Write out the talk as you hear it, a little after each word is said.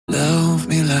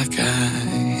like I am.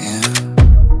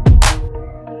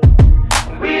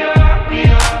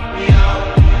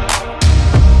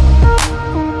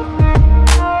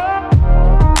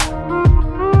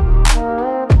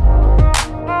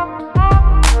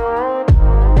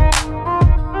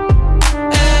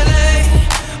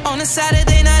 A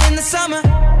Saturday night in the summer,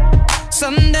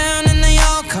 sundown and they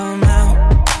all come out.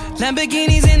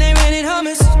 Lamborghinis and they rented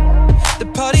hummus. The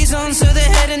party's on, so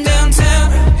they're heading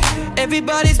downtown.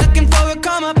 Everybody's looking for a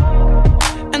come up,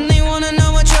 and they wanna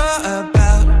know what you're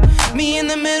about. Me in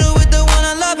the middle with the one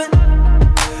I love it.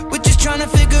 We're just trying to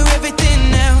figure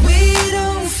everything out. We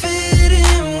don't fit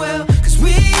in well, cause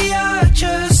we are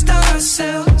just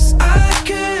ourselves. I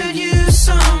could use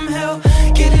some help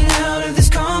getting out of this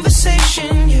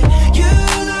conversation. Yeah, you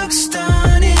look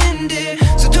stunning, dear,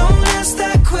 so don't ask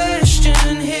that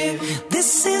question here.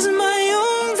 This is my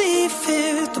only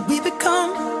fear, that we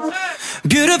become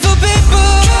beautiful people.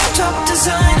 Top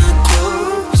designer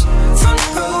clothes, front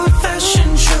row fashion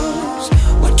shows.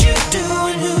 What you do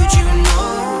and who'd you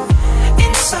know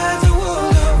inside the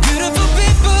world of beautiful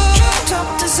people. Top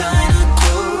designer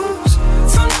clothes,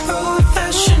 front row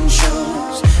fashion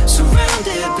shows.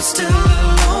 Surrounded but still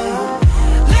alone.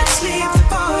 Let's leave the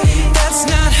party. That's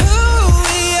not who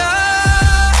we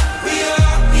are.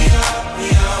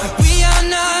 We are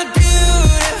not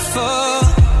beautiful.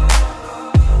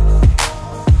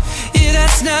 Yeah,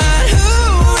 that's not who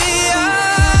we are.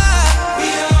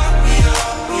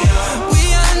 We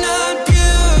are not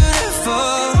beautiful.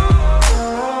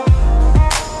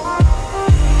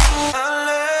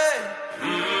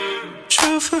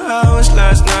 Drove for hours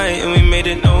last night and we made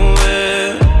it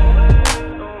nowhere.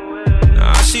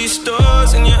 Now I see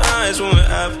stars in your eyes when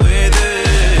we're halfway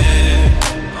there.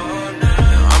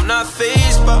 I'm not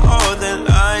fazed by all the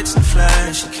lights and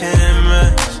flashy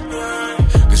cameras,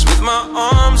 cause with my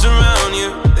arms around you,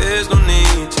 there's no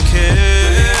need to care.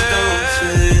 We don't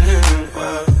fit in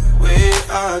well, we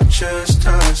are just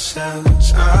ourselves.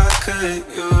 I could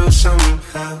use some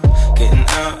help getting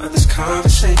out of this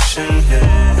conversation here.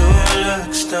 You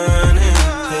look stunning,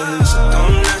 please, so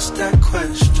don't ask that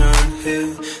question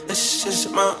here. This is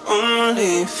my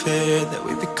only fear, that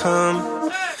we become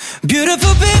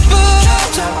beautiful people.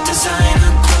 Top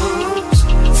designer clothes,